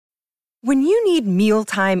When you need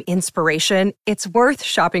mealtime inspiration, it's worth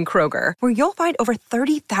shopping Kroger, where you'll find over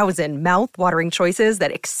 30,000 mouth-watering choices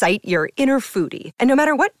that excite your inner foodie. And no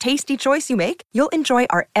matter what tasty choice you make, you'll enjoy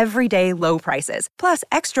our everyday low prices, plus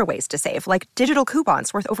extra ways to save, like digital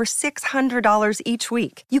coupons worth over $600 each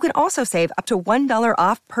week. You can also save up to $1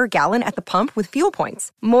 off per gallon at the pump with fuel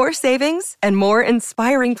points. More savings and more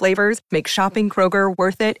inspiring flavors make shopping Kroger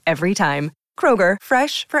worth it every time. Kroger,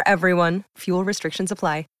 fresh for everyone. Fuel restrictions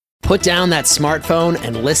apply. Put down that smartphone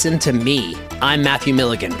and listen to me. I'm Matthew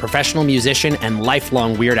Milligan, professional musician and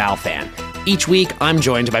lifelong Weird Al fan. Each week, I'm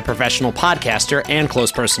joined by professional podcaster and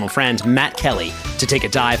close personal friend Matt Kelly to take a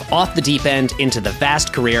dive off the deep end into the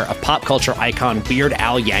vast career of pop culture icon Weird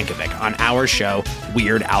Al Yankovic on our show,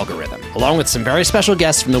 Weird Algorithm. Along with some very special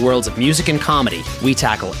guests from the worlds of music and comedy, we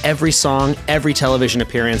tackle every song, every television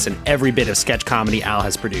appearance, and every bit of sketch comedy Al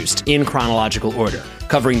has produced in chronological order,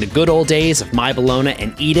 covering the good old days of My Bologna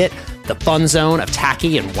and Eat It, the fun zone of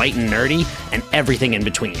tacky and white and nerdy, and everything in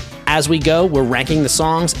between. As we go, we're ranking the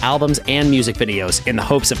songs, albums, and music videos in the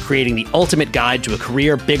hopes of creating the ultimate guide to a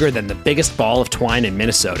career bigger than the biggest ball of twine in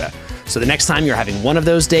Minnesota. So the next time you're having one of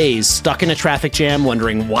those days, stuck in a traffic jam,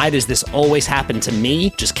 wondering why does this always happen to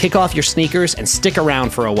me, just kick off your sneakers and stick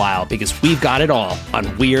around for a while, because we've got it all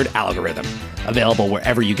on Weird Algorithm, available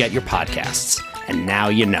wherever you get your podcasts. And now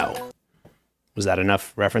you know. Was that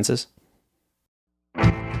enough references?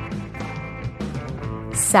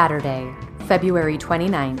 Saturday, February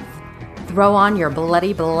 29th. Throw on your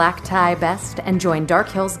bloody black tie best and join Dark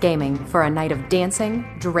Hills Gaming for a night of dancing,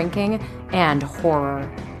 drinking, and horror.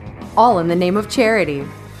 All in the name of charity.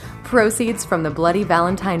 Proceeds from the Bloody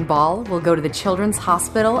Valentine Ball will go to the Children's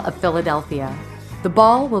Hospital of Philadelphia. The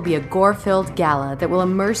ball will be a gore-filled gala that will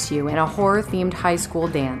immerse you in a horror-themed high school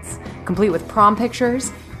dance, complete with prom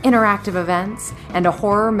pictures, interactive events, and a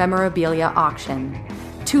horror memorabilia auction.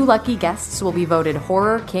 2 lucky guests will be voted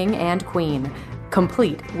Horror King and Queen,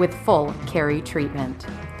 complete with full Carrie treatment.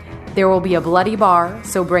 There will be a bloody bar,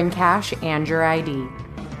 so bring cash and your ID.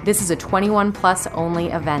 This is a 21 plus only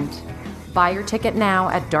event. Buy your ticket now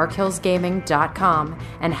at darkhillsgaming.com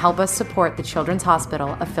and help us support the Children's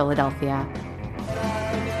Hospital of Philadelphia.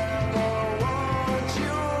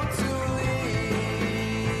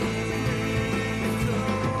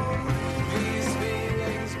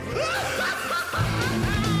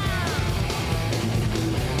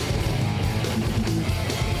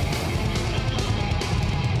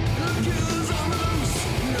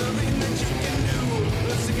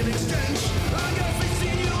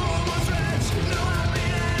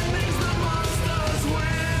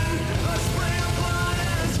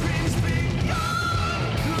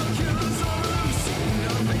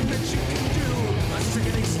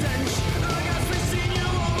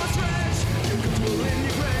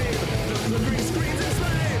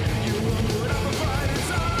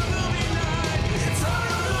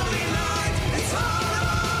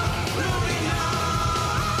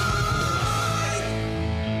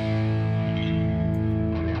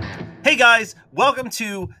 Hey guys, welcome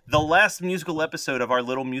to the last musical episode of our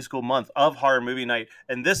little musical month of Horror Movie Night.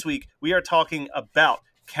 And this week we are talking about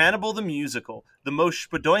Cannibal the Musical, the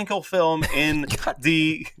most spadoinkle film in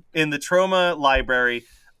the Troma library.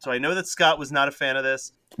 So I know that Scott was not a fan of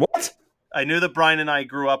this. What? I knew that Brian and I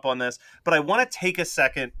grew up on this, but I want to take a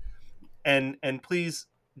second and please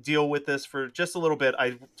deal with this for just a little bit.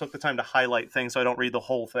 I took the time to highlight things so I don't read the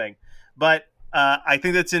whole thing. But I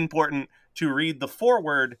think that's important to read the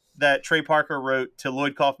foreword that Trey Parker wrote to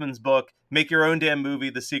Lloyd Kaufman's book, Make Your Own Damn Movie,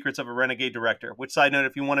 The Secrets of a Renegade Director, which, side note,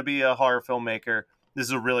 if you want to be a horror filmmaker, this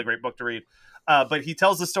is a really great book to read. But he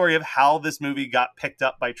tells the story of how this movie got picked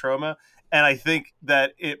up by Troma, and I think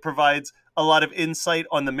that it provides a lot of insight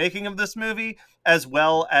on the making of this movie, as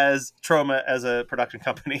well as Troma as a production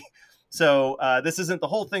company. So this isn't the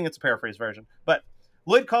whole thing, it's a paraphrase version. But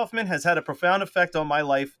Lloyd Kaufman has had a profound effect on my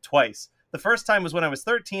life twice. The first time was when I was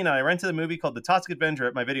 13 and I rented a movie called The Toxic Avenger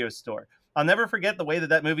at my video store. I'll never forget the way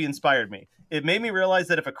that movie inspired me. It made me realize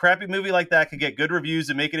that if a crappy movie like that could get good reviews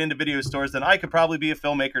and make it into video stores, then I could probably be a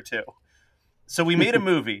filmmaker too. So we made a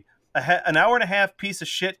movie, an hour and a half piece of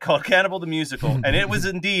shit called Cannibal the Musical, and it was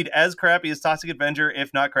indeed as crappy as Toxic Avenger,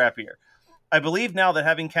 if not crappier. I believe now that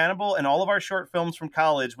having Cannibal and all of our short films from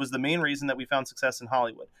college was the main reason that we found success in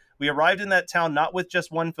Hollywood. We arrived in that town not with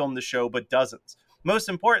just one film to show, but dozens. Most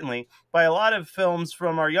importantly, by a lot of films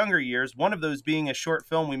from our younger years, one of those being a short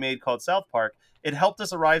film we made called South Park, it helped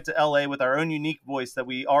us arrive to LA with our own unique voice that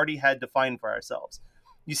we already had defined for ourselves.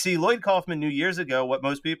 You see, Lloyd Kaufman knew years ago what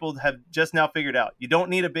most people have just now figured out. You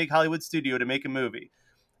don't need a big Hollywood studio to make a movie.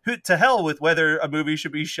 To hell with whether a movie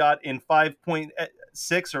should be shot in 5.6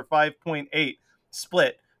 or 5.8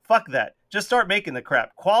 split. Fuck that. Just start making the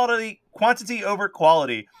crap. Quantity over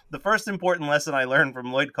quality. The first important lesson I learned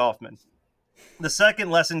from Lloyd Kaufman. The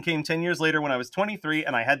second lesson came 10 years later when I was 23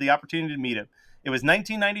 and I had the opportunity to meet him. It was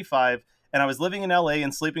 1995 and I was living in LA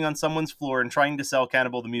and sleeping on someone's floor and trying to sell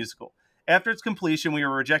Cannibal the Musical. After its completion, we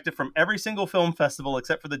were rejected from every single film festival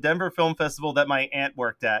except for the Denver Film Festival that my aunt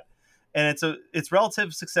worked at. And its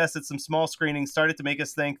relative success at some small screenings started to make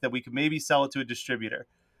us think that we could maybe sell it to a distributor.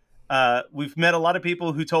 We've met a lot of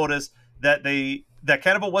people who told us that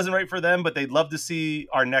Cannibal wasn't right for them, but they'd love to see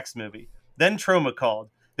our next movie. Then Troma called.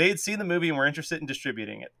 They had seen the movie and were interested in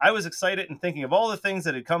distributing it. I was excited and thinking of all the things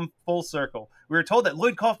that had come full circle. We were told that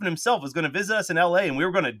Lloyd Kaufman himself was going to visit us in LA and we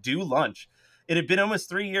were going to do lunch. It had been almost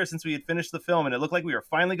 3 years since we had finished the film and it looked like we were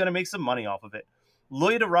finally going to make some money off of it.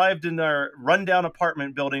 Lloyd arrived in our rundown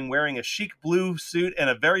apartment building wearing a chic blue suit and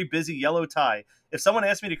a very busy yellow tie. If someone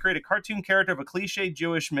asked me to create a cartoon character of a cliche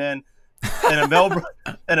Jewish man and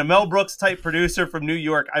a Mel Brooks type producer from New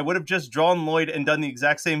York, I would have just drawn Lloyd and done the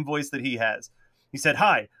exact same voice that he has. He said,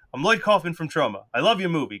 "Hi, I'm Lloyd Kaufman from Troma. I love your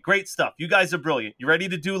movie. Great stuff. You guys are brilliant. You ready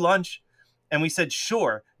to do lunch?" And we said,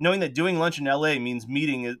 "Sure," knowing that doing lunch in LA means the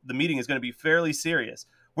meeting is going to be fairly serious.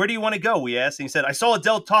 "Where do you want to go?" we asked. And he said, "I saw a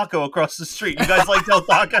Del Taco across the street. You guys like Del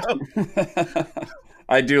Taco?"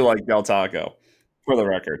 I do like Del Taco, for the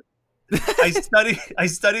record. I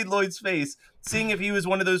studied Lloyd's face, seeing if he was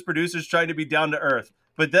one of those producers trying to be down to earth.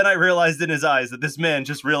 But then I realized in his eyes that this man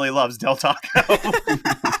just really loves Del Taco.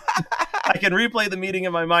 I can replay the meeting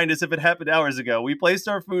in my mind as if it happened hours ago. We placed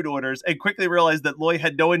our food orders and quickly realized that Lloyd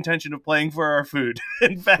had no intention of paying for our food.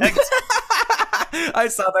 In fact, I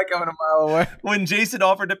saw that coming a mile away. When Jason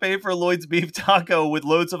offered to pay for Lloyd's beef taco with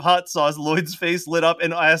loads of hot sauce, Lloyd's face lit up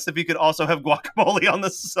and asked if he could also have guacamole on the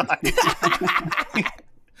side.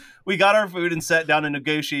 We got our food and sat down and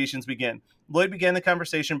negotiations began. Lloyd began the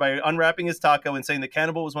conversation by unwrapping his taco and saying that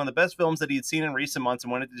Cannibal was one of the best films that he had seen in recent months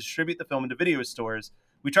and wanted to distribute the film into video stores.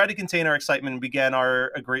 We tried to contain our excitement and began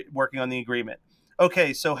working on the agreement.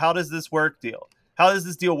 "Okay, so how does this deal? How does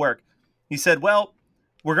this deal work?" He said, "Well,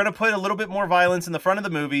 we're going to put a little bit more violence in the front of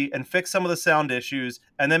the movie and fix some of the sound issues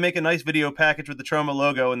and then make a nice video package with the Troma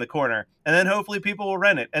logo in the corner. And then hopefully people will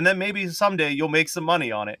rent it. And then maybe someday you'll make some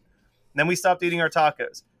money on it." Then we stopped eating our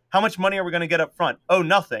tacos. "How much money are we going to get up front?" "Oh,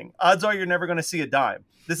 nothing. Odds are you're never going to see a dime.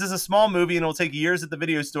 This is a small movie and it'll take years at the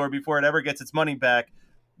video store before it ever gets its money back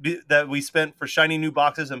that we spent for shiny new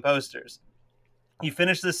boxes and posters." He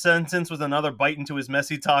finished this sentence with another bite into his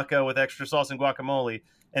messy taco with extra sauce and guacamole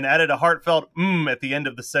and added a heartfelt at the end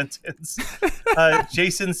of the sentence.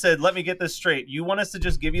 Jason said, "Let me get this straight. You want us to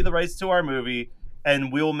just give you the rights to our movie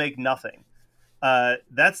and we'll make nothing."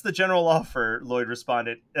 "That's the general offer," Lloyd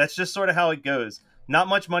responded. "That's just sort of how it goes. Not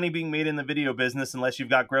much money being made in the video business unless you've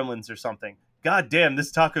got Gremlins or something." "God damn,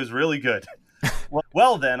 this taco's really good."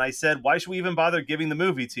 Well, then, I said, "Why should we even bother giving the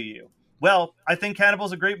movie to you?" "Well, I think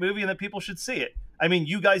Cannibal's a great movie and that people should see it. I mean,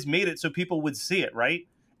 you guys made it so people would see it, right?"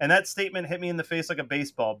 And that statement hit me in the face like a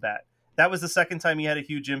baseball bat. That was the second time he had a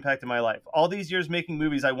huge impact in my life. All these years making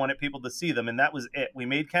movies, I wanted people to see them, and that was it. We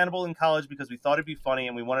made Cannibal in college because we thought it'd be funny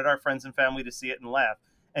and we wanted our friends and family to see it and laugh.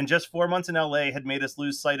 And just 4 months in LA had made us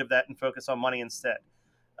lose sight of that and focus on money instead.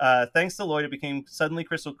 Thanks to Lloyd, it became suddenly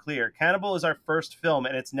crystal clear. Cannibal is our first film,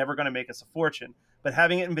 and it's never going to make us a fortune. But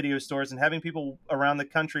having it in video stores and having people around the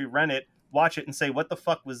country rent it, watch it, and say, "What the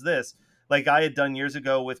fuck was this?" like I had done years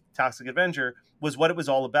ago with Toxic Avenger, was what it was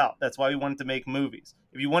all about. That's why we wanted to make movies.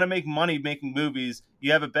 If you want to make money making movies,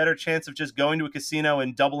 you have a better chance of just going to a casino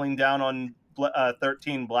and doubling down on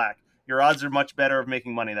 13 Black. Your odds are much better of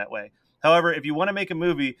making money that way. However, if you want to make a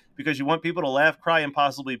movie because you want people to laugh, cry, and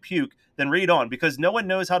possibly puke, then read on, because no one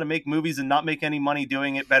knows how to make movies and not make any money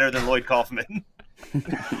doing it better than Lloyd Kaufman.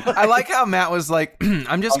 I like how Matt was like,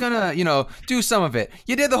 "I'm just gonna, do some of it."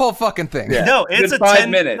 You did the whole fucking thing. Yeah. No, it's a 5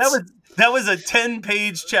 minutes. That was a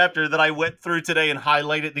 10-page chapter that I went through today and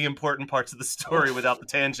highlighted the important parts of the story without the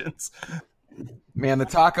tangents. Man, the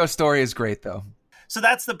taco story is great, though. So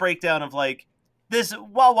that's the breakdown of this.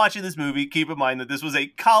 While watching this movie, keep in mind that this was a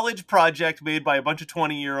college project made by a bunch of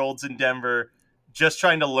 20-year-olds in Denver just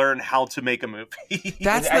trying to learn how to make a movie.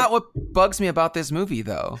 That's not what bugs me about this movie,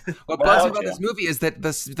 though. What bugs me about this movie is that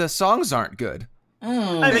the songs aren't good.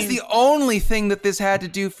 That's the only thing that this had to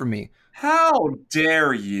do for me. How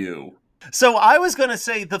dare you? So I was going to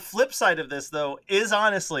say the flip side of this, though, is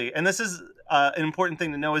honestly, and this is an important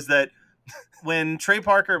thing to know, is that when Trey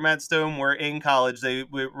Parker and Matt Stone were in college, they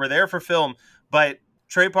were there for film, but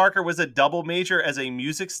Trey Parker was a double major as a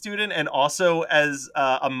music student and also as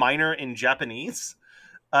a minor in Japanese,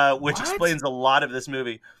 which explains a lot of this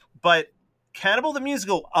movie. But Cannibal the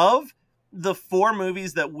Musical, of the 4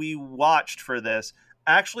 movies that we watched for this,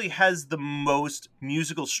 actually has the most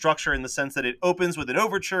musical structure in the sense that it opens with an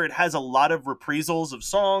overture. It has a lot of reprisals of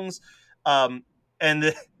songs. And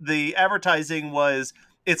the advertising was,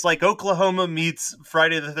 it's like Oklahoma meets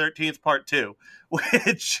Friday the 13th Part 2,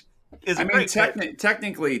 which is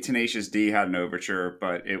technically Tenacious D had an overture,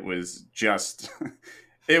 but it was just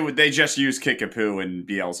they just used Kickapoo and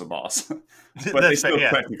Beelzebub. But they still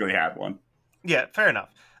technically had one. Yeah, fair enough.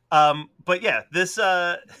 But yeah, this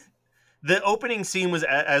the opening scene was,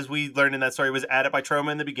 as we learned in that story, was added by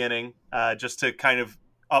Troma in the beginning, just to kind of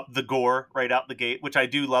up the gore right out the gate, which I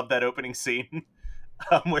do love that opening scene.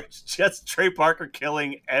 Where it's just Trey Parker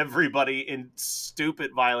killing everybody in stupid,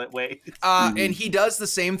 violent ways. And he does the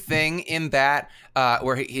same thing in that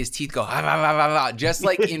where his teeth go, just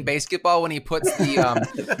like in basketball when he puts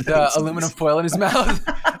the aluminum foil in his mouth.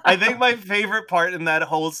 I think my favorite part in that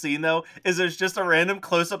whole scene, though, is there's just a random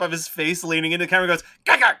close-up of his face leaning into the camera and goes,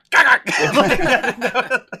 gaga.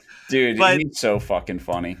 Dude, he's so fucking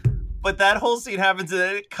funny. But that whole scene happens, and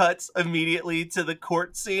then it cuts immediately to the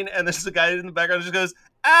court scene, and there's a guy in the background who just goes,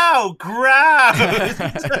 "Ow, gross!"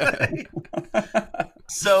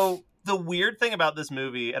 So the weird thing about this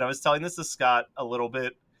movie, and I was telling this to Scott a little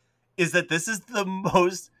bit, is that this is the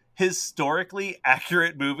most historically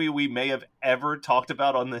accurate movie we may have ever talked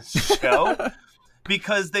about on this show.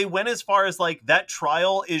 Because they went as far as, like, that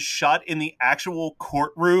trial is shot in the actual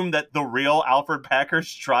courtroom that the real Alfred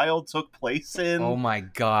Packer's trial took place in. Oh my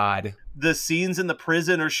God. The scenes in the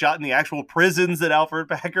prison are shot in the actual prisons that Alfred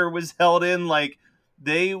Packer was held in. Like,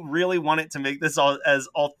 they really wanted to make this all as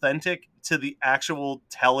authentic to the actual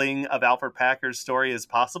telling of Alfred Packer's story as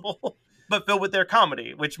possible, but filled with their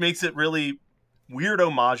comedy, which makes it really weird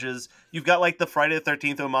homages. You've got, like, the Friday the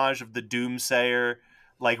 13th homage of the Doomsayer,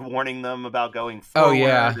 like, warning them about going forward. Oh,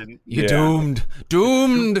 yeah. You're doomed.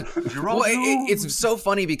 Doomed. Well, it's so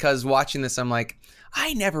funny because watching this, I'm like,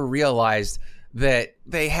 I never realized that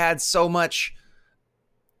they had so much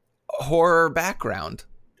horror background.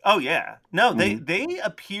 Oh, yeah. No, they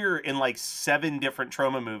appear in, like, 7 different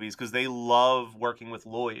Troma movies because they love working with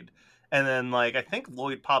Lloyd. And then, like, I think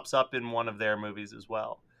Lloyd pops up in one of their movies as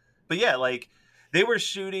well. But, yeah, like, they were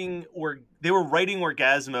writing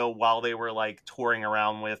Orgasmo while they were, like, touring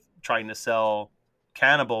around with trying to sell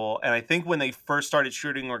Cannibal. And I think when they first started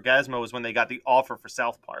shooting Orgasmo was when they got the offer for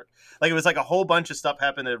South Park. Like, it was like a whole bunch of stuff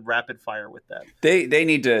happened at rapid fire with them. They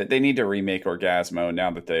need to remake Orgasmo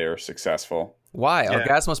now that they are successful. Why? Yeah.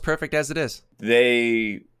 Orgasmo's perfect as it is.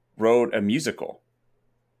 They wrote a musical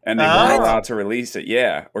and they weren't allowed to release it.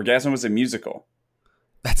 Yeah. Orgasmo was a musical.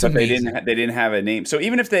 That's amazing. They didn't have a name. So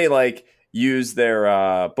even if they, like, use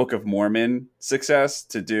their Book of Mormon success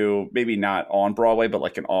to do maybe not on Broadway, but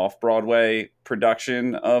like an off-Broadway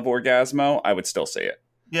production of Orgasmo, I would still see it.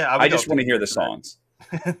 Yeah, I just want to hear the songs.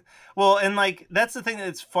 Well, and, like, that's the thing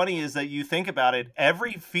that's funny is that you think about it,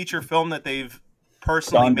 every feature film that they've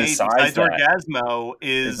personally made besides Orgasmo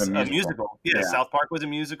is a musical. Yeah, South Park was a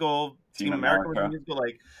musical. Team America was a musical.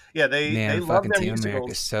 Like, yeah, they love their Team musicals.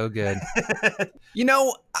 America's so good. You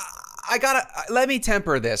know, let me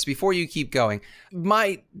temper this before you keep going.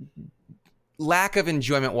 My lack of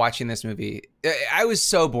enjoyment watching this movie, I was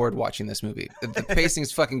so bored watching this movie. The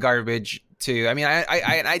pacing's fucking garbage too. I mean,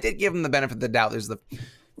 I did give them the benefit of the doubt. It was the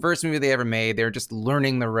first movie they ever made. They were just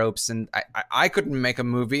learning the ropes, and I couldn't make a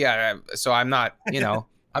movie, so I'm not,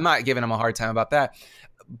 I'm not giving them a hard time about that.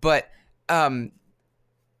 But,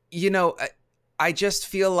 I just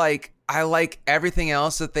feel like I like everything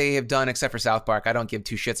else that they have done except for South Park. I don't give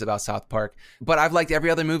 2 shits about South Park, but I've liked every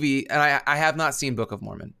other movie, and I have not seen Book of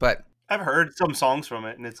Mormon, but I've heard some songs from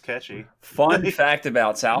it, and it's catchy. Fun fact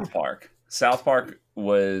about South Park. South Park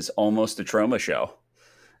was almost a Troma show.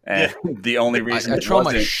 And the only reason a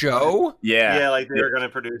Troma show? Yeah, like they were going to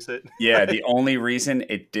produce it. Yeah, the only reason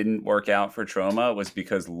it didn't work out for Troma was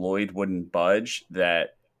because Lloyd wouldn't budge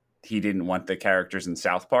that he didn't want the characters in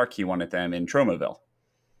South Park. He wanted them in Tromaville.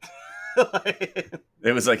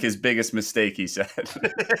 It was like his biggest mistake, he said.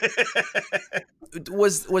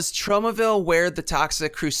 Was Tromaville where the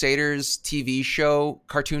Toxic Crusaders TV show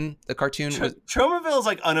cartoon was? Tromaville is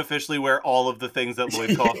like unofficially where all of the things that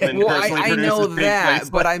Lloyd Kaufman personally I know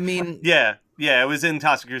that, but I mean, yeah, it was in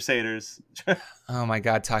Toxic Crusaders. Oh my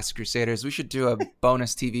God, Toxic Crusaders! We should do a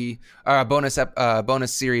bonus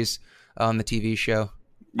bonus series on the TV show.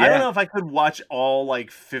 Yeah. I don't know if I could watch all, like,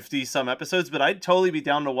 50 some episodes, but I'd totally be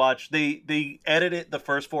down to watch. They edited the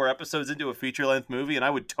first 4 episodes into a feature length movie, and I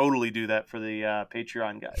would totally do that for the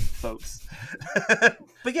Patreon guys, folks.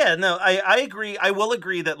 But yeah, no, I agree. I will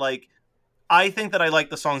agree that, like, I think that I like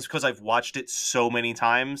the songs because I've watched it so many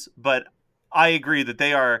times, but I agree that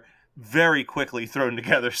they are very quickly thrown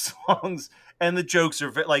together songs. And the jokes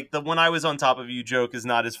are like the "when I was on top of you" joke is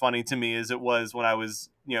not as funny to me as it was when I was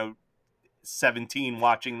 17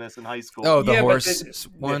 watching this in high school. Oh, the Yeah, but horse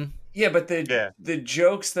one. Yeah, but the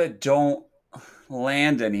jokes that don't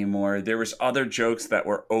land anymore, there was other jokes that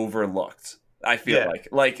were overlooked. I feel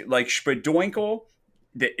like Spadoinkle,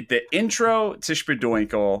 the intro to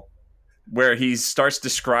Spadoinkle, where he starts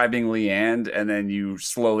describing Leanne, and then you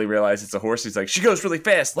slowly realize it's a horse. He's like, she goes really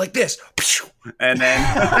fast, like this, and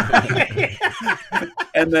then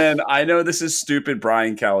and then I know this is stupid,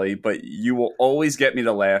 Brian Kelly, but you will always get me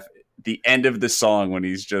to laugh. The end of the song when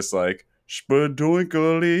he's just like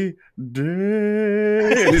Spadoinkly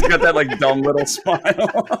day, and he's got that like dumb little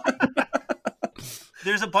smile.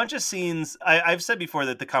 There's a bunch of scenes. I've said before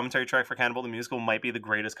that the commentary track for Cannibal the Musical might be the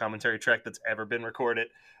greatest commentary track that's ever been recorded.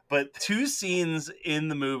 But two scenes in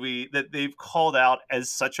the movie that they've called out as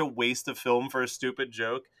such a waste of film for a stupid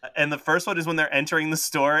joke. And the first one is when they're entering the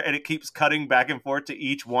store and it keeps cutting back and forth to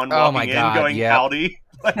each one walking in going, howdy.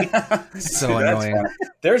 So annoying.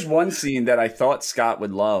 There's one scene that I thought Scott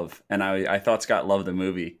would love, and I thought Scott loved the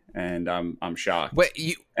movie, and I'm shocked.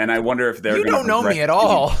 Wait, and I wonder if they're you don't know me at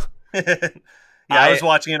all. I was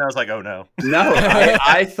watching it and I was like, oh no. No,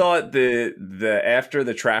 I thought the after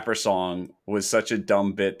the Trapper song was such a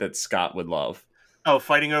dumb bit that Scott would love. Oh,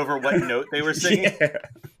 fighting over what note they were singing?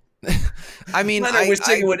 Yeah. I mean, I was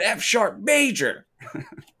singing with F sharp major.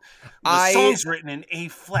 The song's written in A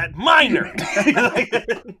flat minor.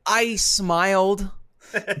 I smiled.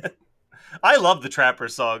 I love the Trapper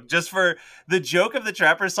song. Just for the joke of the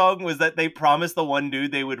Trapper song was that they promised the one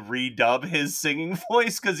dude they would redub his singing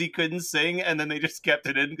voice because he couldn't sing, and then they just kept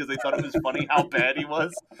it in because they thought it was funny how bad he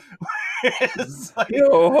was. Like,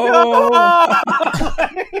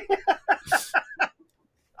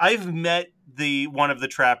 I've met one of the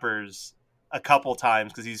Trappers a couple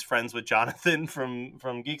times because he's friends with Jonathan from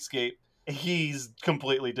Geekscape. He's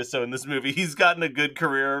completely disowned this movie. He's gotten a good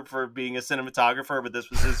career for being a cinematographer, but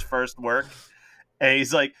this was his first work. And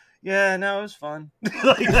he's like, yeah, no, it was fun.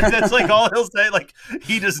 That's like all he'll say. Like,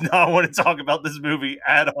 he does not want to talk about this movie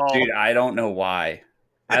at all. Dude, I don't know why.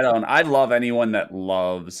 I love anyone that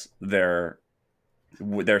loves their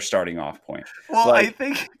starting off point. Well, like,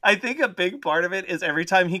 I think a big part of it is every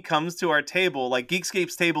time he comes to our table, like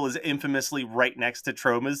Geekscape's table is infamously right next to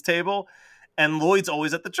Troma's table. And Lloyd's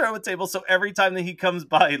always at the Troma table, so every time that he comes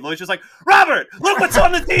by, Lloyd's just like, Robert, look what's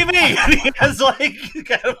on the TV! And he has, like,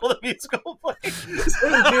 Cannibal the Musical playing.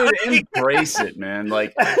 Dude, embrace it, man.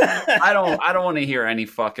 Like, I don't want to hear any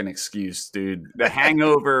fucking excuse, dude. The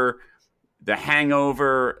Hangover,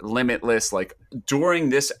 Limitless, like, during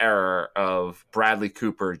this era of Bradley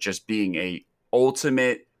Cooper just being a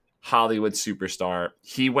ultimate Hollywood superstar,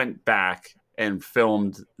 he went back and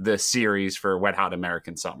filmed the series for Wet Hot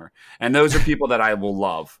American Summer. And those are people that I will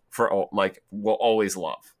love will always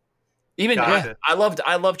love. Even I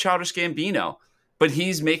love Childish Gambino, but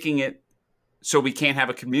he's making it so we can't have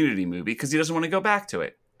a Community movie because he doesn't want to go back to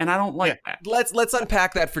it. And I don't like that. Let's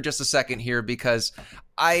unpack that for just a second here, because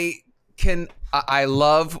I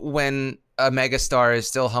love when a megastar is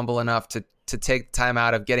still humble enough to take time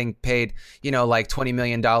out of getting paid, like $20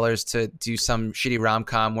 million to do some shitty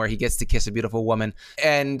rom-com where he gets to kiss a beautiful woman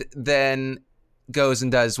and then goes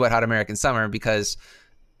and does Wet Hot American Summer, because,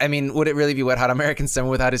 I mean, would it really be Wet Hot American Summer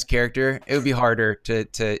without his character? It would be harder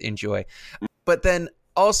to enjoy. But then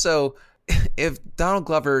also, if Donald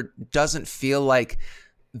Glover doesn't feel like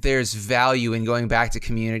there's value in going back to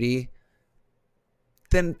Community,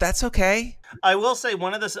 then that's okay. I will say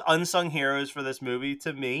one of the unsung heroes for this movie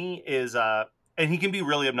to me is, and he can be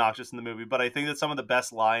really obnoxious in the movie, but I think that some of the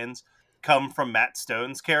best lines come from Matt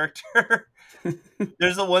Stone's character.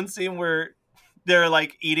 There's the one scene where they're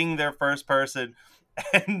like eating their first person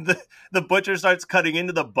and the butcher starts cutting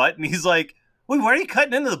into the butt and he's like, wait, why are you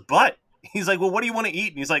cutting into the butt? He's like, well, what do you want to eat?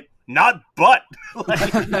 And he's like, not butt.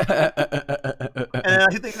 And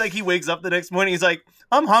I think like he wakes up the next morning. He's like,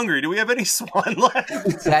 I'm hungry. Do we have any swan left?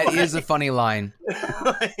 That is a funny line.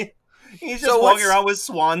 He's just walking around with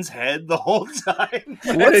Swan's head the whole time.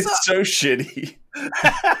 It's so shitty.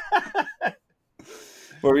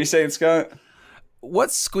 What were you saying, Scott?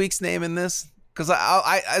 What's Squeak's name in this? Because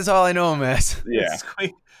I that's all I know him as. Yeah.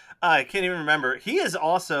 Squeak. I can't even remember. He is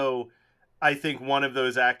also, I think, one of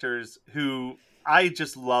those actors who I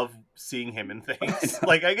just love seeing him in things.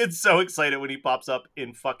 Like, I get so excited when he pops up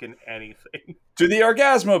in fucking anything. To the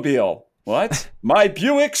Orgasmobile. What? My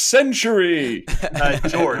Buick Century.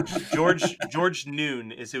 George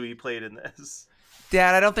Noon is who he played in this.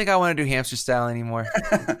 Dad, I don't think I want to do Hamster Style anymore.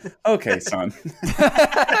 Okay, son.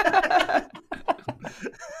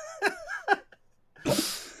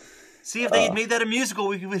 See, if they had made that a musical,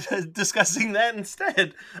 we could be discussing that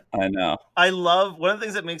instead. I know. I love, one of the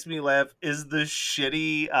things that makes me laugh is the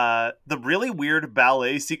shitty, the really weird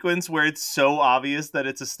ballet sequence where it's so obvious that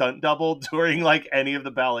it's a stunt double during like any of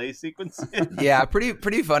the ballet sequences. Yeah,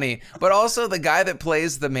 pretty funny. But also the guy that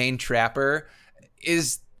plays the main trapper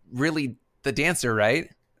is really the dancer, right?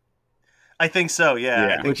 I think so, yeah.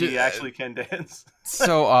 I think Which he actually can dance.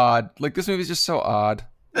 So odd. Like, this movie's just so odd.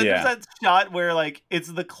 And there's that shot where like it's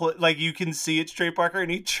the like you can see it's Trey Parker and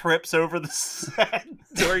he trips over the set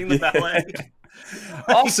during the ballet.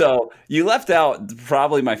 Also, you left out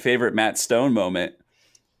probably my favorite Matt Stone moment,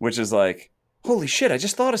 which is like, holy shit, I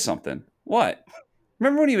just thought of something. What?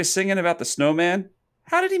 Remember when he was singing about the snowman?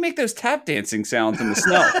 How did he make those tap dancing sounds in the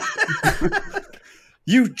snow?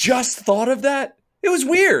 You just thought of that? It was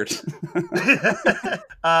weird.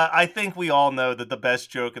 I think we all know that the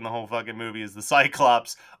best joke in the whole fucking movie is the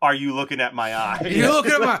Cyclops, "Are you looking at my eye?" You're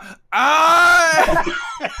looking at my eye!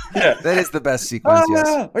 Yeah. That is the best sequence,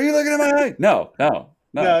 yes. Are you looking at my eye? No. No.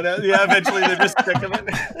 Yeah, eventually they just stick him in.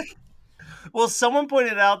 Well, someone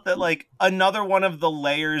pointed out that like another one of the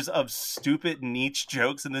layers of stupid niche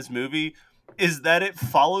jokes in this movie is that it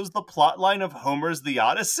follows the plot line of Homer's The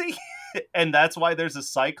Odyssey. And that's why there's a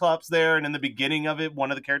Cyclops there. And in the beginning of it,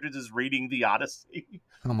 one of the characters is reading The Odyssey.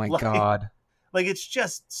 Oh my God. Like, it's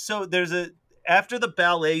just so after the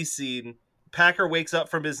ballet scene, Packer wakes up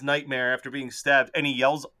from his nightmare after being stabbed and he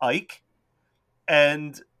yells Ike.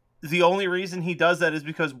 And the only reason he does that is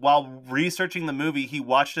because while researching the movie, he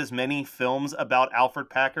watched as many films about Alfred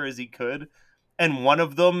Packer as he could. And one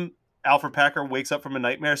of them, Alfred Packer wakes up from a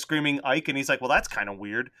nightmare screaming Ike. And he's like, well, that's kind of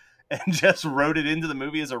weird. And just wrote it into the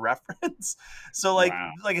movie as a reference. So like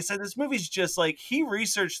I said, this movie's just like, he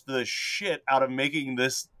researched the shit out of making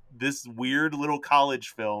this weird little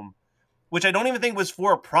college film, which I don't even think was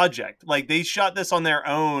for a project. Like they shot this on their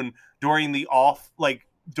own during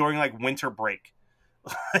during winter break.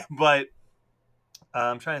 But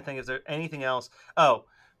I'm trying to think, is there anything else? Oh,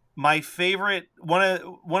 my favorite, one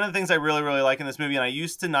of the things I really, really like in this movie, and I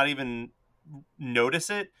used to not even notice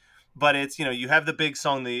it, but it's, you have the big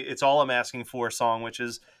song, the "It's All I'm Asking For" song, which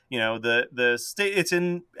is, it's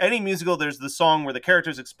in any musical. There's the song where the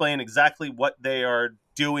characters explain exactly what they are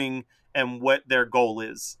doing and what their goal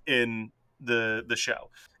is in the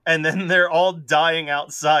show. And then they're all dying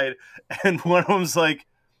outside. And one of them's like,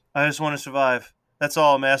 I just want to survive. That's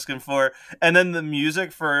all I'm asking for. And then the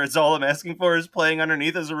music for "It's All I'm Asking For" is playing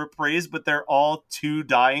underneath as a reprise, but they're all too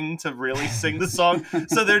dying to really sing the song.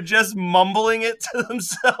 So they're just mumbling it to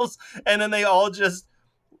themselves. And then they all just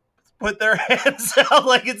put their hands out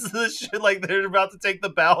like it's the shit, like they're about to take the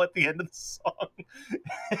bow at the end of the song.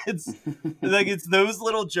 It's those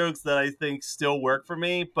little jokes that I think still work for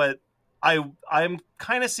me. But I'm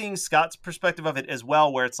kind of seeing Scott's perspective of it as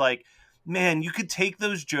well, where it's like, man, you could take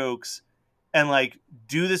those jokes and like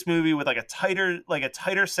do this movie with a tighter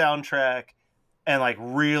soundtrack and like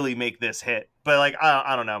really make this hit. But like,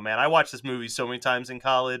 I don't know, man. I watched this movie so many times in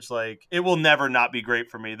college. Like, it will never not be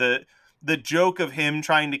great for me. The joke of him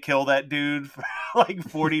trying to kill that dude for like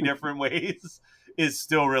 40 different ways is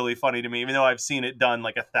still really funny to me, even though I've seen it done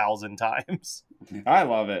like 1,000 times. I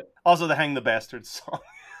love it. Also, the "Hang the Bastards" song.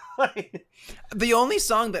 The only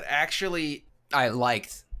song that actually I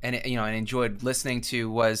liked and enjoyed listening to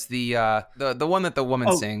was the one that the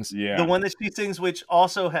woman sings. Yeah. The one that she sings, which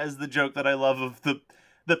also has the joke that I love of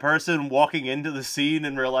the person walking into the scene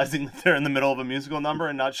and realizing that they're in the middle of a musical number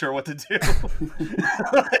and not sure what to do.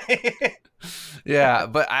 Yeah,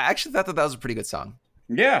 but I actually thought that was a pretty good song.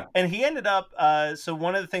 Yeah. And he ended up, so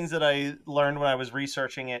one of the things that I learned when I was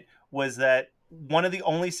researching it was that one of the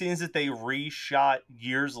only scenes that they reshot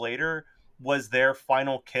years later was their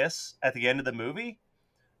final kiss at the end of the movie,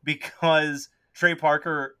 because Trey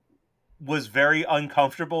Parker was very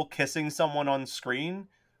uncomfortable kissing someone on screen.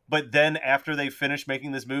 But then after they finished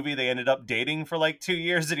making this movie, they ended up dating for like 2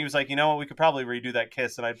 years. And he was like, you know what, we could probably redo that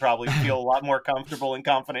kiss and I'd probably feel a lot more comfortable and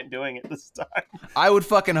confident doing it this time. I would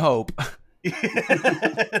fucking hope.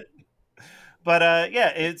 But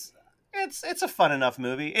yeah, it's a fun enough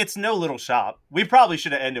movie. It's no Little Shop. We probably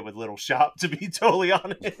should have ended with Little Shop, to be totally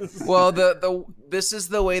honest. Well, this is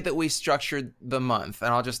the way that we structured the month,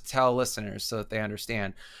 and I'll just tell listeners so that they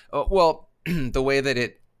understand. Well, the way that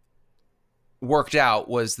it worked out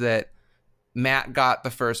was that Matt got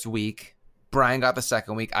the first week, Brian got the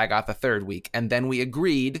second week, I got the third week, and then we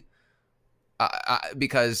agreed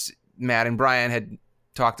because Matt and Brian had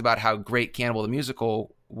talked about how great Cannibal the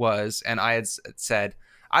Musical was, and I had said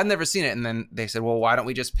I've never seen it, and then they said, well, why don't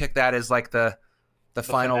we just pick that as like the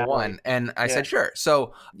final one? And I said, sure.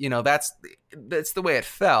 So that's the way it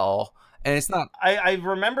fell. And it's not. I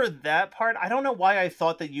remember that part. I don't know why I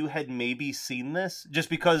thought that you had maybe seen this, just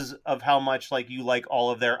because of how much like you like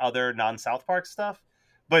all of their other non-South Park stuff.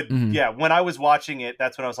 But yeah, when I was watching it,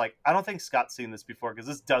 that's when I was like, I don't think Scott's seen this before, because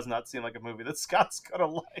this does not seem like a movie that Scott's gonna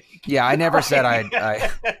like. Yeah, I never said I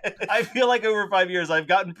I feel like over 5 years, I've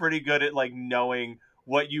gotten pretty good at like knowing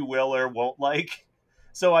what you will or won't like.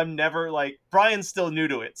 So I'm never like, Brian's still new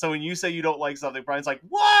to it. So when you say you don't like something, Brian's like,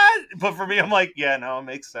 what? But for me, I'm like, yeah, no, it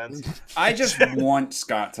makes sense. I just want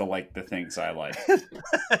Scott to like the things I like.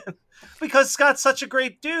 Because Scott's such a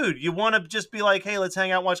great dude. You want to just be like, hey, let's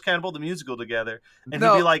hang out and watch Cannibal the Musical together. And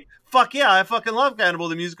he'd be like, fuck yeah, I fucking love Cannibal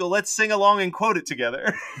the Musical. Let's sing along and quote it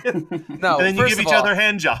together. No, and then you give each other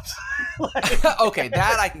hand jobs. Okay,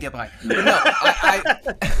 that I can get behind. But no,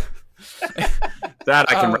 that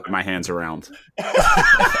I can wrap my hands around.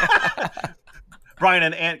 Brian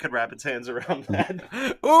and Ant could wrap its hands around that.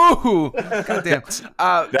 Ooh, goddamn.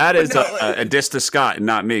 That is a diss to Scott and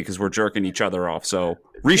not me, because we're jerking each other off. So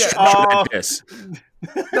restructure that diss.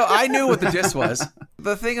 No, I knew what the diss was.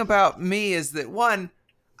 The thing about me is that, one,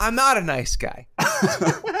 I'm not a nice guy.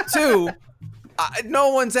 Two, no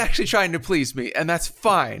one's actually trying to please me, and that's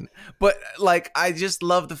fine. But like, I just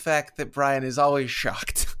love the fact that Brian is always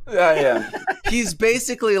shocked. Yeah. He's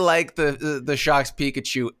basically like the Shock's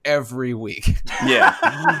Pikachu every week. Yeah.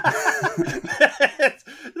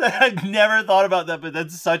 I've never thought about that, but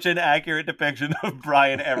that's such an accurate depiction of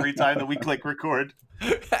Brian every time that we click record.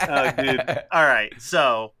 Oh, dude. All right,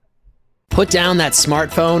 so Put down that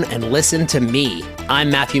smartphone and listen to me. I'm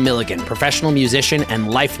Matthew Milligan, professional musician and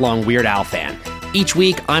lifelong Weird Al fan. Each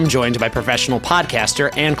week, I'm joined by professional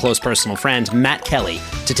podcaster and close personal friend Matt Kelly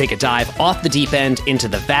to take a dive off the deep end into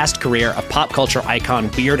the vast career of pop culture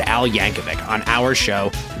icon Weird Al Yankovic on our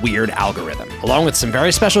show, Weird Algorithm. Along with some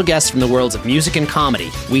very special guests from the worlds of music and comedy,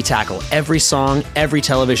 we tackle every song, every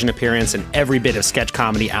television appearance, and every bit of sketch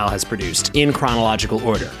comedy Al has produced in chronological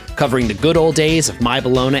order, covering the good old days of My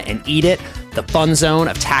Bologna and Eat It, the fun zone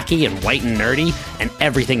of tacky and white and nerdy, and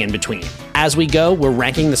everything in between. As we go, we're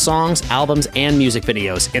ranking the songs, albums, and music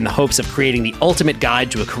videos in the hopes of creating the ultimate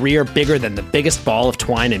guide to a career bigger than the biggest ball of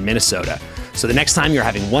twine in Minnesota. So the next time you're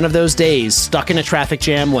having one of those days, stuck in a traffic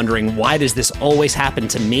jam, wondering why does this always happen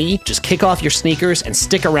to me, just kick off your sneakers and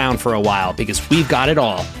stick around for a while, because we've got it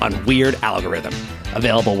all on Weird Algorithm,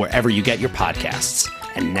 available wherever you get your podcasts.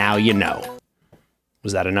 And now you know.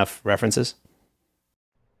 Was that enough references?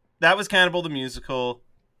 that was Cannibal the Musical.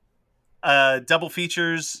 Double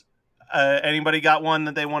features. Anybody got one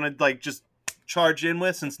that they want to like just charge in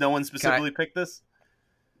with, since no one specifically picked this?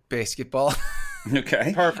 Basketball.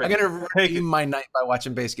 Okay. Perfect. I'm going to redeem my night by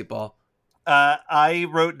watching basketball. I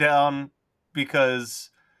wrote down, because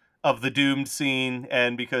of the Doomed scene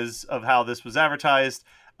and because of how this was advertised,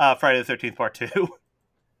 Friday the 13th Part 2.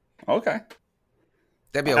 Okay.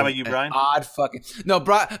 That'd be How about you, Brian? Odd fucking... No,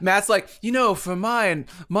 Matt's like, for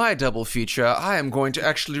my double feature, I am going to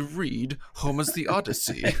actually read Homer's The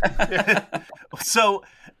Odyssey. So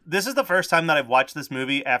this is the first time that I've watched this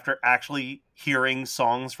movie after actually hearing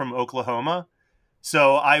songs from Oklahoma.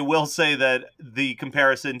 So I will say that the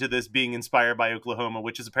comparison to this being inspired by Oklahoma,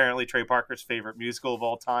 which is apparently Trey Parker's favorite musical of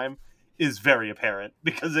all time, is very apparent,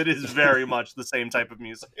 because it is very much the same type of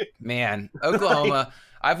music. Man, Oklahoma.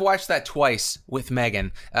 I've watched that twice with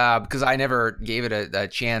Megan because I never gave it a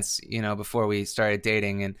chance, before we started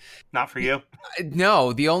dating. And not for you.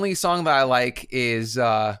 No, the only song that I like is,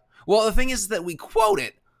 the thing is that we quote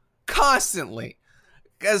it constantly,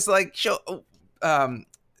 because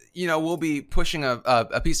we'll be pushing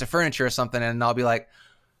a piece of furniture or something, and I'll be like,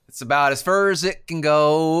 it's about as far as it can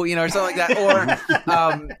go, or something like that.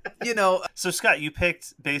 Or, So, Scott, you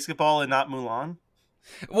picked Basketball and not Mulan?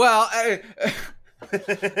 Well, I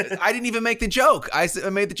didn't even make the joke. I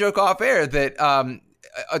made the joke off air that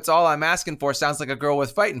it's all I'm asking for sounds like a girl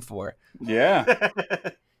worth fighting for. Yeah.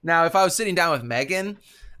 Now, if I was sitting down with Megan,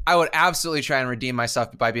 I would absolutely try and redeem myself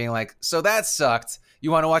by being like, so that sucked.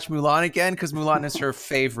 You want to watch Mulan again? Because Mulan is her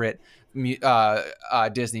favorite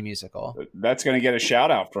Disney musical. That's going to get a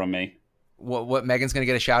shout out from me. What Megan's going to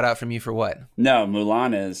get a shout out from you for what? No,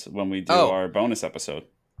 Mulan is when we do our bonus episode.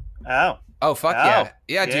 Oh, fuck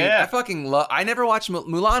yeah, dude. I fucking love. I never watched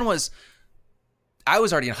Mulan. I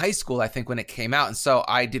was already in high school, I think, when it came out, and so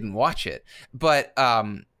I didn't watch it. But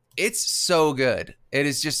it's so good. It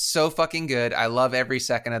is just so fucking good. I love every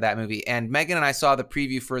second of that movie. And Megan and I saw the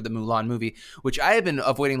preview for the Mulan movie, which I had been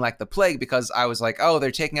avoiding like the plague, because I was like, oh, they're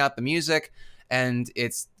taking out the music, and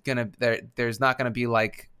it's there's not gonna be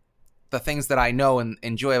like the things that I know and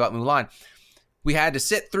enjoy about Mulan. We had to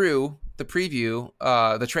sit through the preview,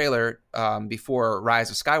 the trailer, before Rise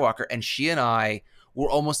of Skywalker, and she and I we're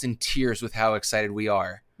almost in tears with how excited we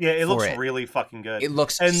are. Yeah, it looks it. really fucking good. It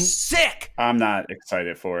looks And- sick. I'm not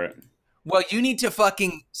excited for it. Well, you need to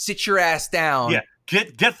fucking sit your ass down. Yeah,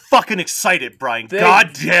 get fucking excited, Brian.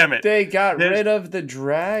 God damn it. They got rid of the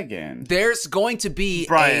dragon. There's going to be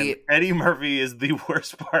Brian, Eddie Murphy is the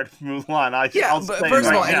worst part of Mulan. But first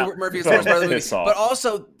of all, Eddie Murphy is the worst part of the movie. But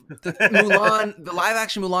also, the live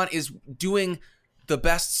action Mulan is doing the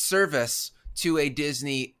best service to a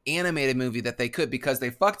Disney animated movie that they could, because they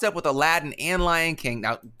fucked up with Aladdin and Lion King.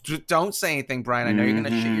 Now, don't say anything, Brian. I know you're going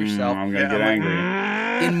to shit yourself. I'm going to get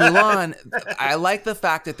angry. In Mulan, I like the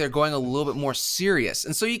fact that they're going a little bit more serious.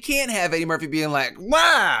 And so you can't have Eddie Murphy being like,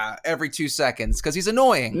 wah, every 2 seconds, because he's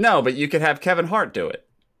annoying. No, but you could have Kevin Hart do it.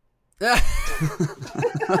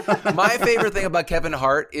 My favorite thing about Kevin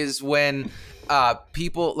Hart is when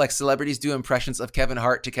people, like celebrities, do impressions of Kevin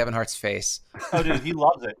Hart to Kevin Hart's face. Oh, dude, he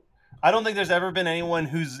loves it. I don't think there's ever been anyone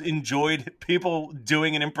who's enjoyed people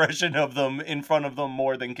doing an impression of them in front of them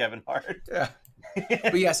more than Kevin Hart. Yeah.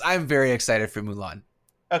 But yes, I'm very excited for Mulan.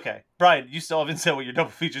 Okay. Brian, you still haven't said what your double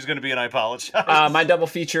feature is going to be, and I apologize. My double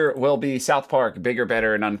feature will be South Park, Bigger,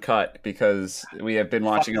 Better, and Uncut, because we have been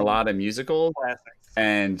watching a lot of musicals.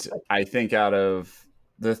 And I think out of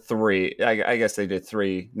the 3, I guess they did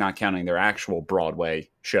 3, not counting their actual Broadway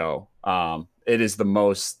show. It is the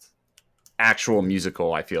most actual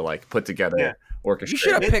musical, I feel like, put together, orchestrated. You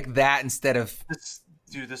should have picked that instead of...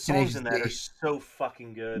 Dude, the songs in that are so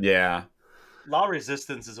fucking good. Yeah. La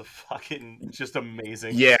Resistance is a fucking just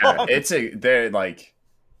amazing song. It's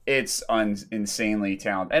insanely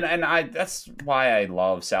talented. And that's why I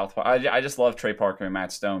love South Park. I just love Trey Parker and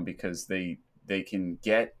Matt Stone, because they can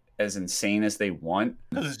get as insane as they want.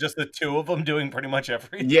 Because it's just the two of them doing pretty much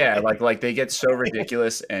everything. Yeah, like they get so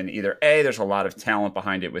ridiculous, and either A, there's a lot of talent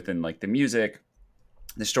behind it within like the music,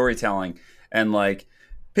 the storytelling, and like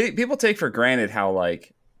people take for granted how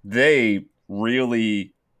like they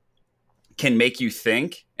really can make you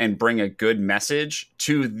think and bring a good message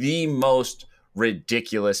to the most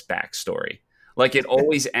ridiculous backstory. Like it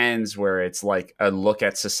always ends where it's like a look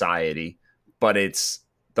at society, but it's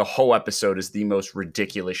the whole episode is the most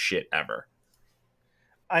ridiculous shit ever.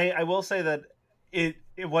 I will say that it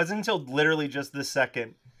wasn't until literally just this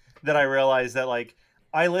second that I realized that like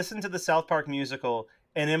I listened to the South Park musical,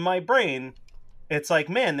 and in my brain it's like,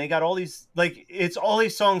 man, they got all these, like, it's all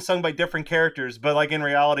these songs sung by different characters, but like in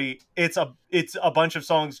reality it's a bunch of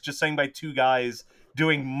songs just sang by 2 guys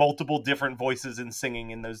doing multiple different voices and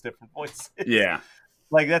singing in those different voices. Yeah.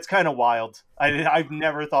 Like, that's kind of wild. I've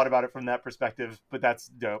never thought about it from that perspective, but that's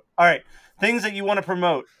dope. All right. Things that you want to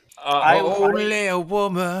promote. Only a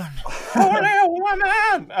woman. Only a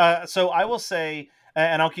woman. So I will say,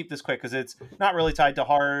 and I'll keep this quick because it's not really tied to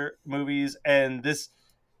horror movies, and this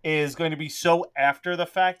is going to be so after the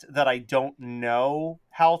fact that I don't know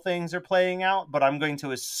how things are playing out, but I'm going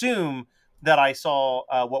to assume that I saw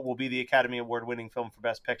what will be the Academy Award-winning film for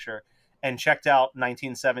Best Picture and checked out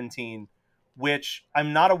 1917, which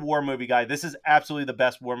I'm not a war movie guy. This is absolutely the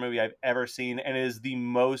best war movie I've ever seen, and it is the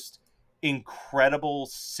most incredible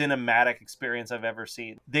cinematic experience I've ever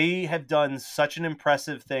seen. They have done such an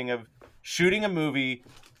impressive thing of shooting a movie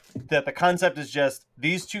that the concept is just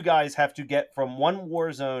these 2 guys have to get from one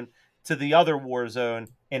war zone to the other war zone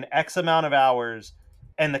in X amount of hours,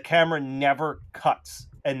 and the camera never cuts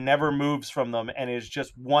and never moves from them, and is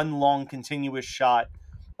just one long continuous shot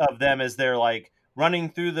of them as they're like running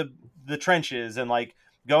through the trenches and like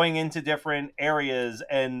going into different areas,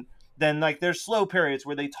 and then like there's slow periods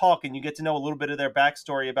where they talk and you get to know a little bit of their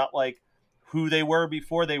backstory about like who they were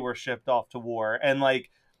before they were shipped off to war, and like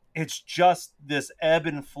it's just this ebb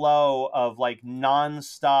and flow of like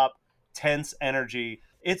non-stop tense energy.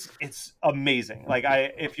 It's amazing. Like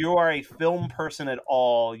if you are a film person at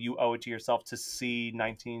all, you owe it to yourself to see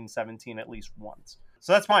 1917 at least once.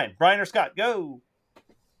 So that's mine. Brian or Scott, go.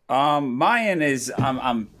 Mine is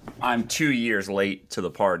I'm 2 years late to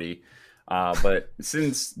the party, but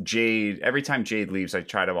since every time Jade leaves, I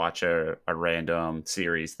try to watch a random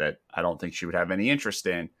series that I don't think she would have any interest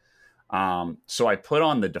in. So I put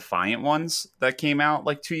on the Defiant Ones that came out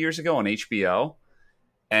like 2 years ago on HBO,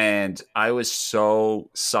 and I was so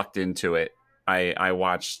sucked into it. I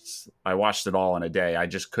watched it all in a day. I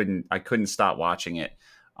couldn't stop watching it.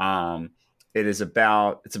 It's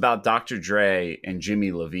about Dr. Dre and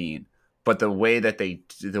Jimmy Levine, but the way that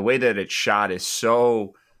it's shot is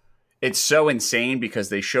so insane, because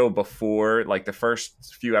they show before, like the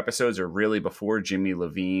first few episodes are really before Jimmy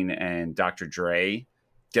Levine and Dr. Dre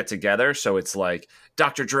get together. So it's like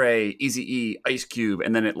Dr. Dre, Eazy-E, Ice Cube,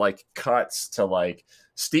 and then it like cuts to like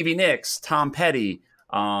Stevie Nicks, Tom Petty,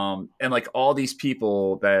 And like all these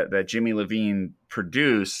people that Jimmy Levine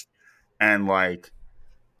produced, and like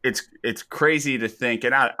it's crazy to think.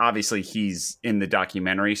 And obviously he's in the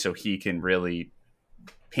documentary, so he can really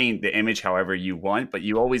paint the image however you want. But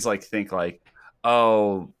you always like think like,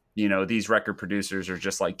 oh, you know, these record producers are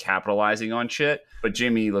just like capitalizing on shit. But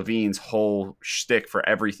Jimmy Levine's whole shtick for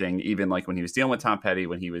everything, even like when he was dealing with Tom Petty,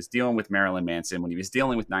 when he was dealing with Marilyn Manson, when he was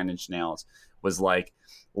dealing with Nine Inch Nails, was like,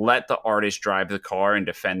 let the artist drive the car and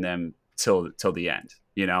defend them till the end,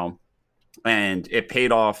 you know? And it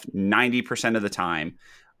paid off 90% of the time.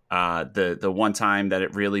 The one time that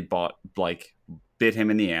it really bit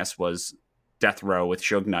him in the ass was Death Row with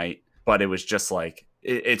Suge Knight. But it was just like,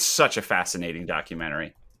 it's such a fascinating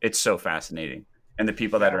documentary. It's so fascinating. And the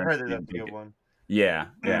people that are I heard that's a good one. Yeah,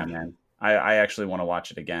 man. I actually want to watch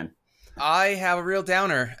it again. I have a real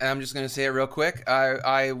downer, and I'm just going to say it real quick.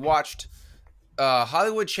 I watched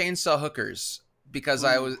Hollywood Chainsaw Hookers because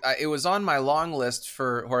it was on my long list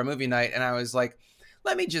for horror movie night, and I was like,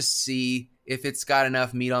 let me just see if it's got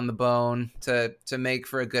enough meat on the bone to make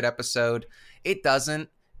for a good episode. It doesn't.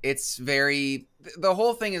 It's very... The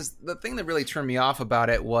whole thing is... The thing that really turned me off about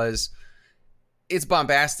it was... It's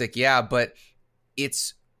bombastic, yeah, but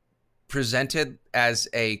it's presented as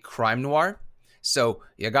a crime noir. So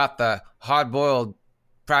you got the hard-boiled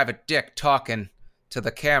private dick talking to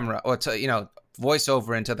the camera, or to, you know,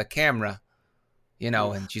 voiceover into the camera, you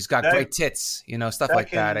know, and she's got great tits, you know, stuff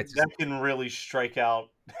like that. That can really strike out.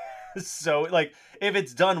 So, like, if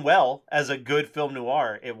it's done well as a good film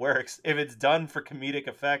noir, it works. If it's done for comedic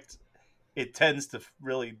effect, it tends to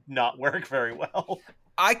really not work very well.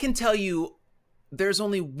 I can tell you there's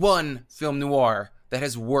only one film noir that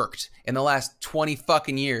has worked in the last 20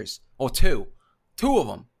 fucking years. Or two of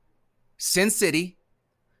them. Sin City,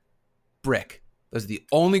 Brick. Those are the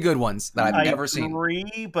only good ones that I've ever seen. I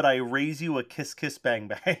agree, but I raise you a Kiss Kiss Bang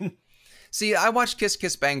Bang. See, I watched Kiss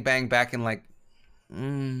Kiss Bang Bang back in like, I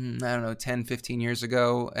don't know, 10, 15 years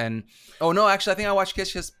ago. And, oh no, actually, I think I watched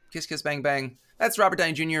Kiss Kiss Bang Bang. That's Robert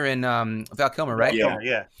Downey Jr. and Val Kilmer, right?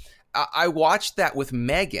 Yeah. I watched that with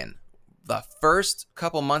Megan the first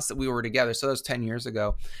couple months that we were together. So that was 10 years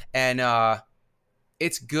ago. And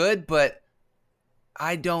it's good, but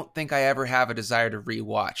I don't think I ever have a desire to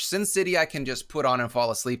rewatch. Sin City I can just put on and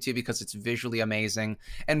fall asleep to because it's visually amazing.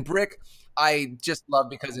 And Brick I just love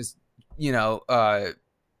because it's, you know,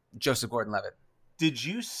 Joseph Gordon-Levitt. Did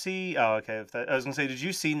you see... Oh, okay. I was going to say, did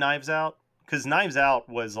you see Knives Out? Because Knives Out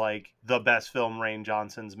was like the best film Rian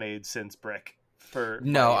Johnson's made since Brick.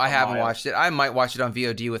 No, I haven't watched it. I might watch it on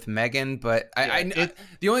VOD with Megan, but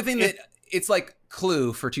the only thing that it's like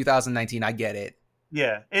Clue for 2019. I get it.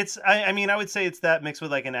 Yeah, it's. I mean, I would say it's that mixed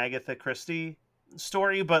with like an Agatha Christie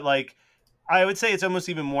story, but like I would say it's almost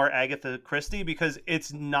even more Agatha Christie because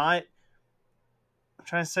it's not. I'm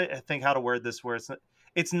trying to think how to word this. Where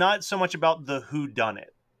it's not so much about the whodunit.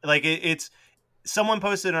 Like it's. Someone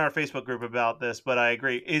posted in our Facebook group about this, but I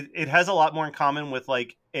agree. It has a lot more in common with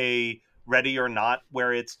like a Ready or Not,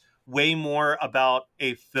 where it's way more about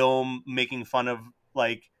a film making fun of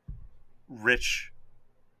like rich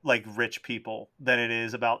people than it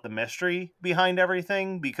is about the mystery behind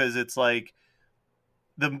everything, because it's like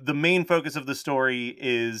the main focus of the story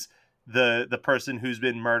is the person who's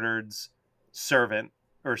been murdered's servant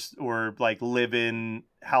or like live-in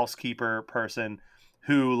housekeeper person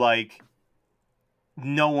who like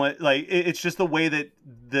no one like it's just the way that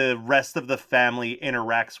the rest of the family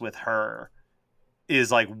interacts with her is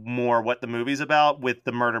like more what the movie's about, with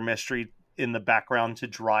the murder mystery in the background to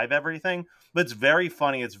drive everything. But it's very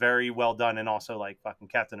funny, it's very well done, and also like fucking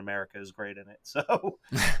Captain America is great in it. So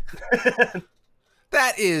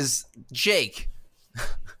that is Jake.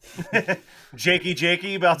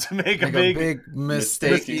 Jakey about to make a big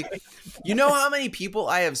mistake. You know how many people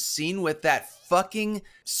I have seen with that fucking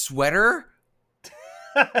sweater?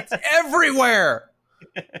 It's everywhere.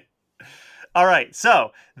 All right,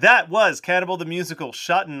 so that was Cannibal the Musical,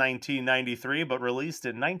 shot in 1993 but released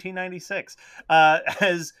in 1996,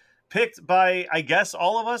 as picked by, I guess,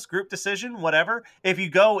 all of us, group decision, whatever. If you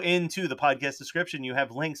go into the podcast description, you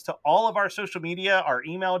have links to all of our social media, our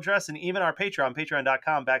email address, and even our Patreon,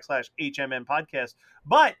 patreon.com/HMM podcast.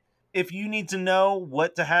 But if you need to know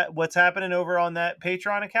what's happening over on that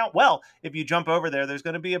Patreon account, well, if you jump over there, there's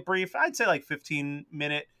going to be a brief, I'd say like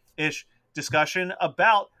 15-minute-ish discussion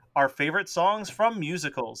about our favorite songs from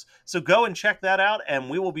musicals. So go and check that out, and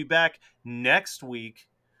we will be back next week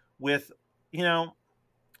with, you know,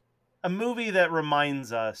 a movie that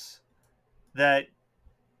reminds us that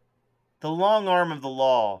the long arm of the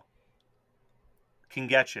law can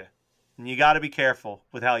get you. and you got to be careful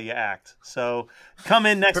with how you act. So come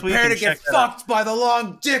in next week. Prepare and to get check that out. fucked by the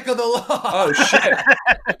long dick of the law. Oh shit!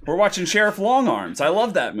 We're watching Sheriff Longarms. I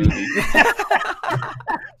love that movie.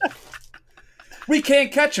 We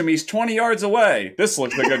can't catch him. He's 20 yards away. This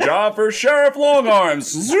looks like a job for Sheriff Longarms.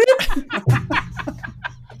 Zoop!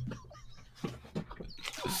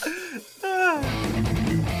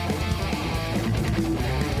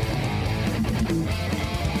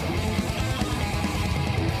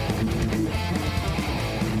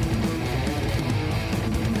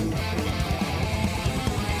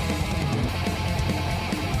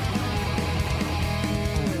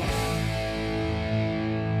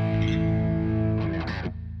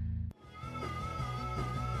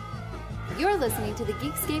 You're listening to the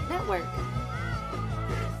Geekscape Network.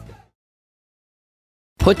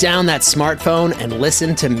 Put down that smartphone and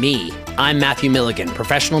listen to me. I'm Matthew Milligan,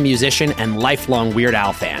 professional musician and lifelong Weird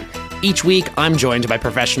Al fan. Each week, I'm joined by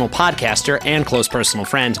professional podcaster and close personal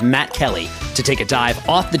friend Matt Kelly to take a dive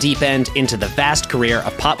off the deep end into the vast career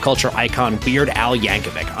of pop culture icon Weird Al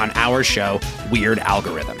Yankovic on our show, Weird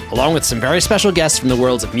Algorithm. Along with some very special guests from the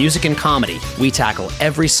worlds of music and comedy, we tackle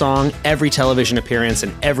every song, every television appearance,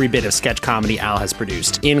 and every bit of sketch comedy Al has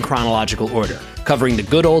produced in chronological order, covering the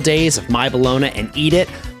good old days of My Bologna and Eat It,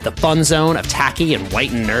 the fun zone of tacky and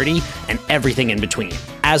white and nerdy, and everything in between.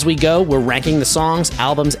 As we go, we're ranking the songs,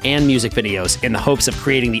 albums, and music videos in the hopes of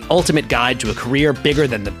creating the ultimate guide to a career bigger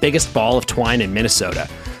than the biggest ball of twine in Minnesota.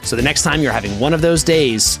 So the next time you're having one of those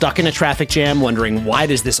days, stuck in a traffic jam, wondering why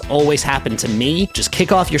does this always happen to me, just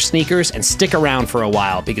kick off your sneakers and stick around for a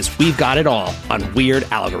while because we've got it all on Weird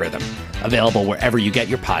Algorithm, available wherever you get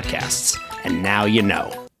your podcasts. And now you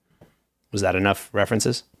know. Was that enough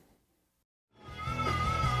references?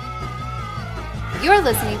 You're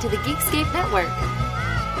listening to the Geekscape Network.